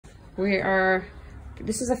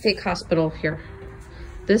This is a fake hospital here.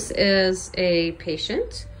 This is a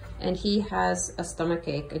patient and he has a stomach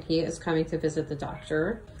ache and he is coming to visit the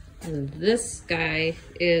doctor. And this guy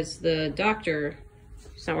is the doctor.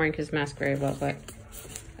 He's not wearing his mask very well, but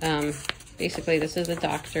basically this is a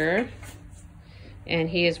doctor and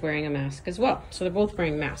he is wearing a mask as well. So they're both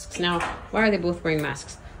wearing masks. Now, why are they both wearing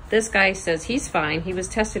masks? This guy says he's fine. He was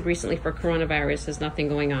tested recently for coronavirus, has nothing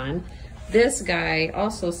going on. This guy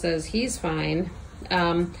also says he's fine,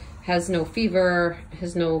 has no fever,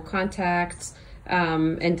 has no contacts,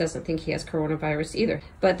 and doesn't think he has coronavirus either.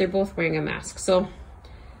 But they're both wearing a mask. So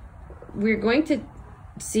we're going to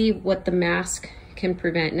see what the mask can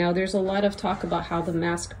prevent. Now, there's a lot of talk about how the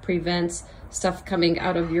mask prevents stuff coming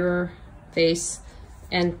out of your face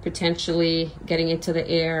and potentially getting into the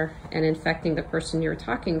air and infecting the person you're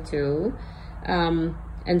talking to.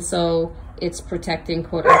 And so it's protecting,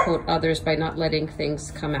 quote unquote, others by not letting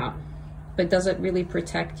things come out. But does it really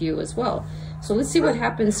protect you as well? So let's see what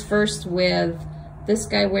happens first with this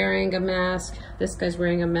guy wearing a mask, this guy's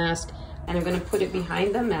wearing a mask, and I'm gonna put it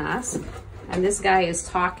behind the mask, and this guy is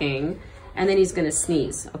talking, and then he's gonna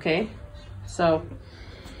sneeze, okay? So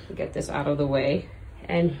get this out of the way,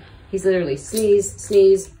 and he's literally sneeze,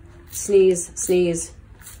 sneeze, sneeze, sneeze,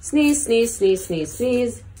 sneeze, sneeze, sneeze, sneeze,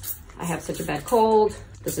 sneeze. I have such a bad cold.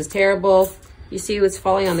 This is terrible. You see it's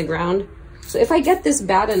falling on the ground. So if I get this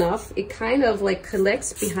bad enough, it kind of like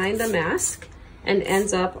collects behind the mask and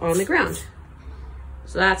ends up on the ground.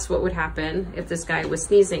 So that's what would happen if this guy was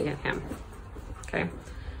sneezing at him, okay?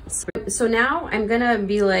 So now I'm gonna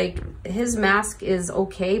be like, his mask is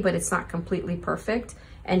okay, but it's not completely perfect.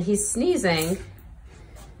 And he's sneezing.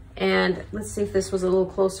 And let's see if this was a little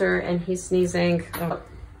closer, and he's sneezing. Oh,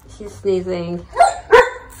 he's sneezing.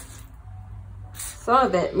 Some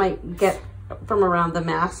of it might get from around the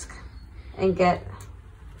mask and get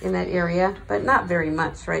in that area, but not very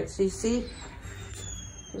much, right? So you see,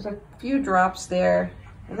 there's a few drops there,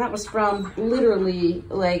 and that was from literally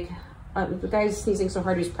like, the guy's sneezing so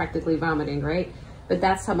hard he's practically vomiting, right? But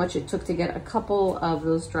that's how much it took to get a couple of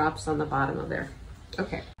those drops on the bottom of there.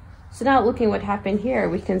 Okay. So now looking what happened here,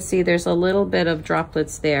 we can see there's a little bit of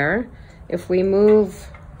droplets there. If we move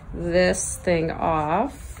this thing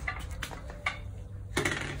off,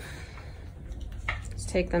 let's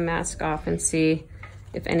take the mask off and see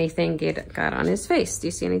if anything got on his face. Do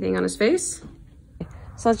you see anything on his face?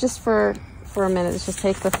 So just for a minute, let's just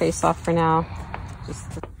take the face off for now.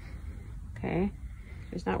 Okay,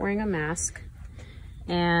 he's not wearing a mask,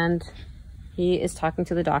 and he is talking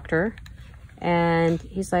to the doctor. And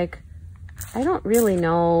he's like, I don't really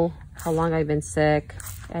know how long I've been sick.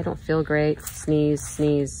 I don't feel great. Sneeze,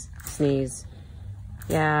 sneeze, sneeze.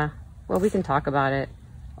 Yeah, well, we can talk about it.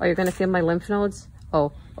 Oh, you're gonna feel my lymph nodes?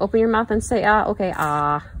 Oh, open your mouth and say, ah, okay,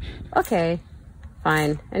 ah. Okay,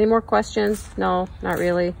 fine. Any more questions? No, not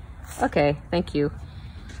really. Okay, thank you.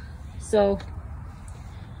 So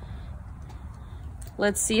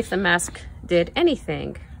let's see if the mask did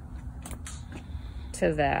anything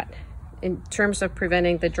to that in terms of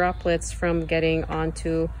preventing the droplets from getting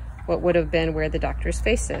onto what would have been where the doctor's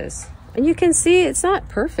face is. And you can see it's not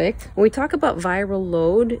perfect. When we talk about viral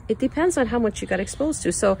load, it depends on how much you got exposed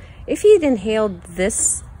to. So if he'd inhaled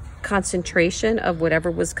this concentration of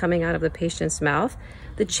whatever was coming out of the patient's mouth,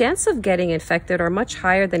 the chance of getting infected are much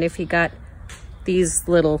higher than if he got these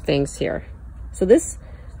little things here. So this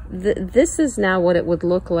is now what it would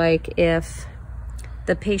look like if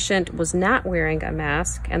the patient was not wearing a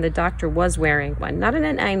mask and the doctor was wearing one. Not an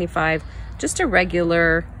N95, just a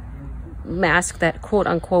regular mask that quote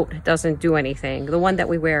unquote doesn't do anything. The one that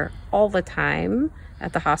we wear all the time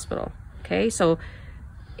at the hospital, okay? So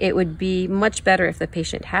it would be much better if the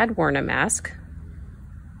patient had worn a mask,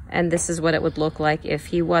 and this is what it would look like if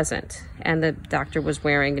he wasn't and the doctor was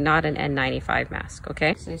wearing not an N95 mask,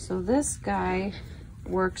 okay? So this guy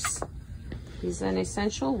works, he's an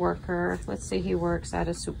essential worker. Let's say he works at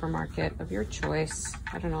a supermarket of your choice.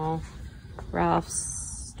 I don't know,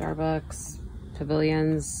 Ralph's, Starbucks,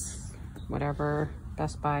 Pavilions, whatever,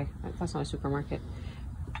 Best Buy. That's not a supermarket.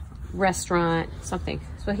 Restaurant, something.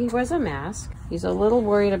 So he wears a mask. He's a little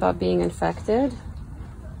worried about being infected,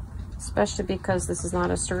 especially because this is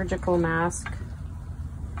not a surgical mask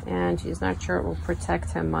and he's not sure it will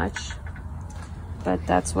protect him much. But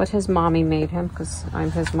that's what his mommy made him, because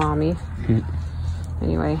I'm his mommy.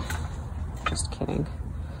 Anyway, just kidding.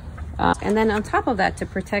 And then on top of that, to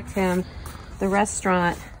protect him, the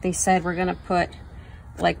restaurant, they said we're gonna put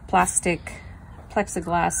like plastic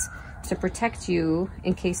plexiglass to protect you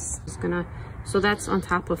in case it's gonna, so that's on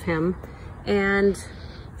top of him. And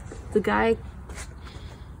the guy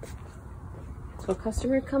So a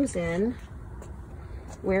customer comes in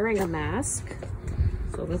wearing a mask.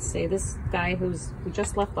 So let's say this guy who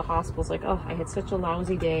just left the hospital is like, oh, I had such a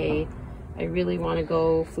lousy day. I really want to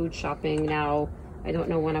go food shopping now. I don't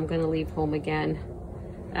know when I'm going to leave home again,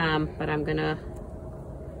 but I'm going to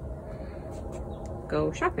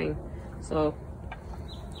go shopping. So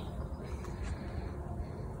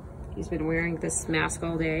he's been wearing this mask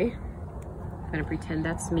all day. I'm going to pretend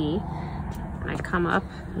that's me. And I come up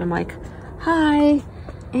and I'm like, hi,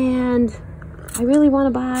 and I really want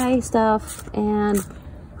to buy stuff, and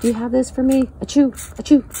do you have this for me? Achoo,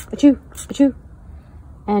 achoo, achoo, achoo.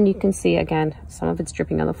 And you can see again, some of it's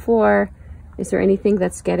dripping on the floor. Is there anything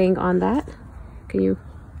that's getting on that? Can you,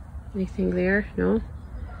 anything there? No?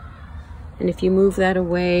 And if you move that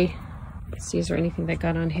away, see, is there anything that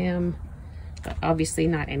got on him? Obviously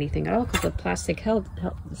not anything at all, because the plastic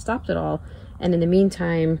stopped it all. And in the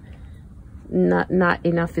meantime, not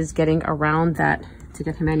enough is getting around that to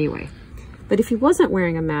get him anyway. But if he wasn't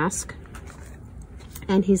wearing a mask,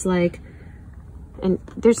 and he's like, and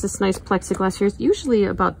there's this nice plexiglass here, it's usually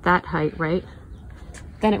about that height, right?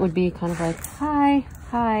 Then it would be kind of like, hi,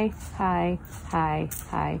 hi, hi, hi,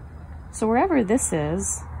 hi. So wherever this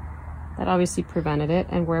is, that obviously prevented it,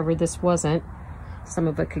 and wherever this wasn't, some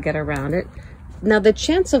of it could get around it. Now the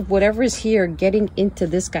chance of whatever is here getting into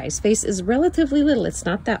this guy's face is relatively little. It's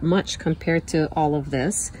not that much compared to all of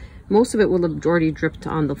this. Most of it will have already dripped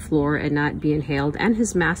on the floor and not be inhaled, and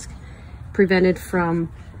his mask prevented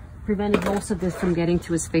most of this from getting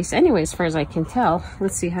to his face anyway, as far as I can tell.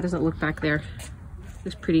 Let's see, how does it look back there?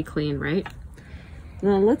 It's pretty clean, right?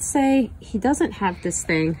 Now let's say he doesn't have this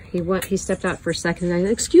thing. He stepped out for a second, and I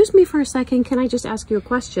said, excuse me for a second, can I just ask you a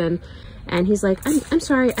question? And he's like, I'm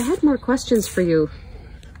sorry, I had more questions for you.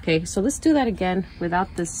 Okay, so let's do that again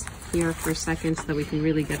without this here for a second so that we can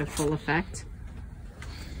really get a full effect.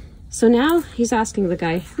 So now he's asking the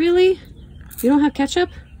guy, really? You don't have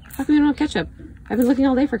ketchup? How come you don't have ketchup? I've been looking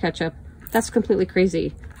all day for ketchup. That's completely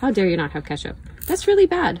crazy. How dare you not have ketchup? That's really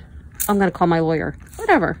bad. I'm gonna call my lawyer.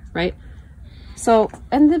 Whatever, right? So,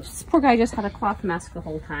 and this poor guy just had a cloth mask the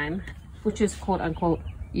whole time, which is quote unquote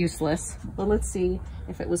useless. But let's see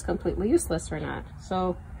if it was completely useless or not.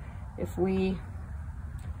 So if we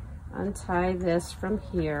untie this from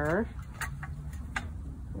here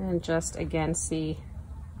and just again see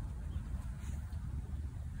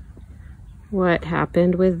what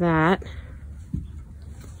happened with that.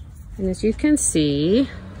 And as you can see,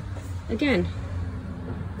 again,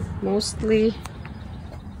 mostly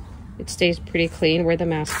it stays pretty clean where the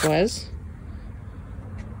mask was.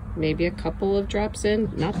 Maybe a couple of drops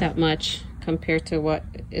in, not that much compared to what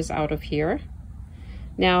is out of here.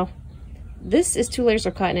 Now, this is 2 layers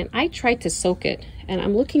of cotton, and I tried to soak it, and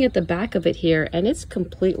I'm looking at the back of it here, and it's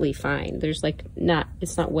completely fine. There's like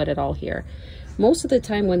it's not wet at all here. Most of the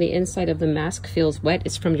time when the inside of the mask feels wet,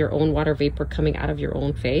 it's from your own water vapor coming out of your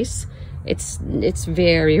own face. It's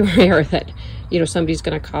very rare that, you know, somebody's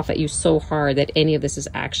gonna cough at you so hard that any of this is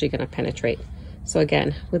actually gonna penetrate. So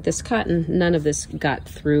again, with this cotton, none of this got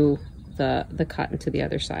through the cotton to the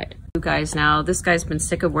other side. You guys, now this guy's been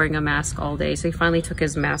sick of wearing a mask all day, so he finally took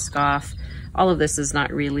his mask off. All of this is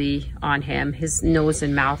not really on him. His nose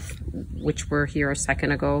and mouth, which were here a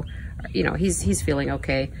second ago, you know, he's feeling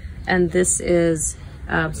okay. And this is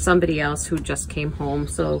somebody else who just came home,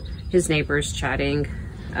 so his neighbor's chatting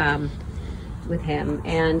with him,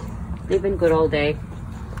 and they've been good all day,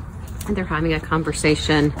 and they're having a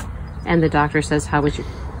conversation, and the doctor says, how was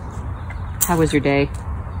your day?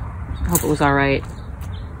 I hope it was all right.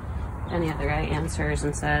 And the other guy answers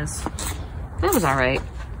and says, that was all right.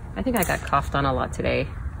 I think I got coughed on a lot today,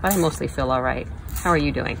 but I mostly feel all right. How are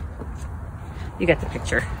you doing? You get the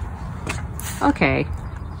picture. Okay.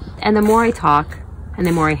 And the more I talk and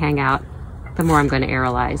the more I hang out, the more I'm going to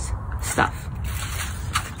aerolize stuff.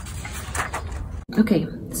 Okay,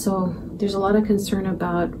 so there's a lot of concern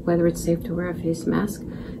about whether it's safe to wear a face mask.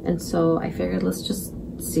 And so I figured let's just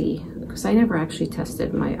see, because I never actually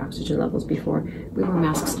tested my oxygen levels before. We wore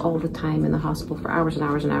masks all the time in the hospital for hours and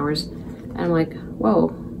hours and hours. And I'm like, whoa,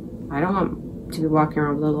 I don't want to be walking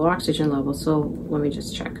around with a low oxygen level, so let me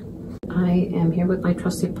just check. I am here with my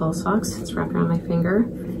trusty pulse ox. It's wrapped around my finger.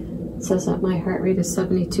 It says that my heart rate is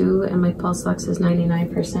 72 and my pulse ox is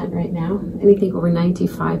 99% right now. Anything over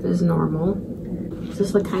 95 is normal. This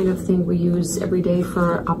is the kind of thing we use every day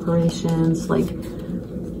for operations. Like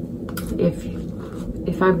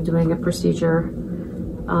if I'm doing a procedure,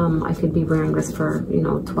 I could be wearing this for, you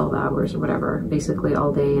know, 12 hours or whatever, basically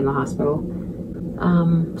all day in the hospital.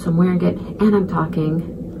 So I'm wearing it and I'm talking,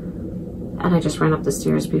 and I just ran up the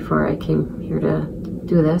stairs before I came here to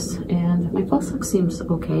do this, and my pulse ox seems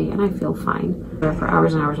okay, and I feel fine. For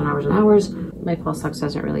hours and hours and hours and hours, my pulse ox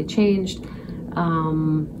hasn't really changed.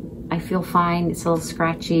 I feel fine. It's a little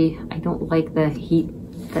scratchy. I don't like the heat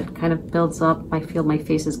that kind of builds up. I feel my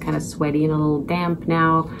face is kind of sweaty and a little damp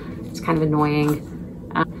now. It's kind of annoying.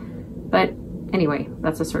 But anyway,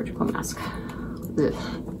 that's a surgical mask. Ugh.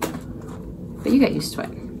 But you get used to it.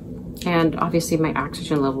 And obviously my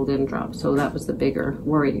oxygen level didn't drop, so that was the bigger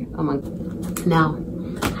worry among. Now,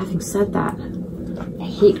 having said that, I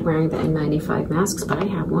hate wearing the N95 masks, but I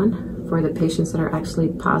have one for the patients that are actually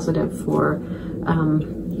positive for,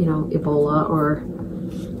 you know, Ebola or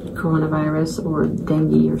coronavirus or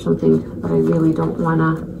dengue or something, but I really don't want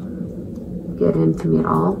to get into me at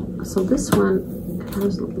all. So this one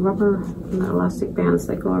has rubber and elastic bands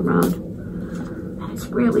that go around, and it's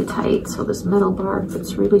really tight. So this metal bar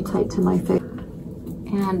fits really tight to my face,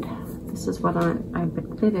 and this is what I've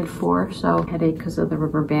been fitted for. So headache because of the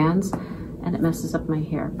rubber bands, and it messes up my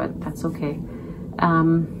hair, but that's okay.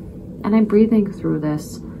 And I'm breathing through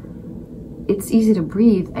this. It's easy to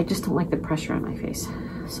breathe. I just don't like the pressure on my face.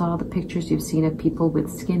 So all the pictures you've seen of people with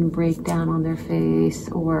skin breakdown on their face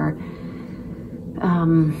or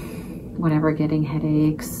whatever, getting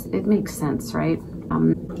headaches, it makes sense, right?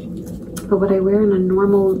 But what I wear on a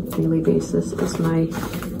normal daily basis is my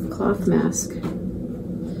cloth mask.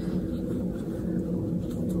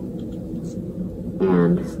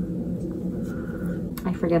 And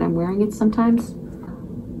I forget I'm wearing it sometimes.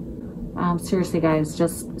 Seriously guys,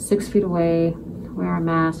 just 6 feet away, wear a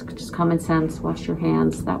mask, just common sense, wash your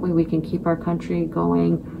hands. That way we can keep our country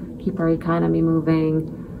going, keep our economy moving,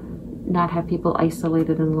 not have people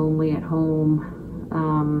isolated and lonely at home.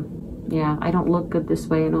 Yeah, I don't look good this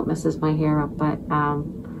way. I know it messes my hair up, but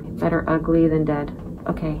better ugly than dead.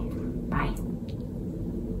 Okay, bye.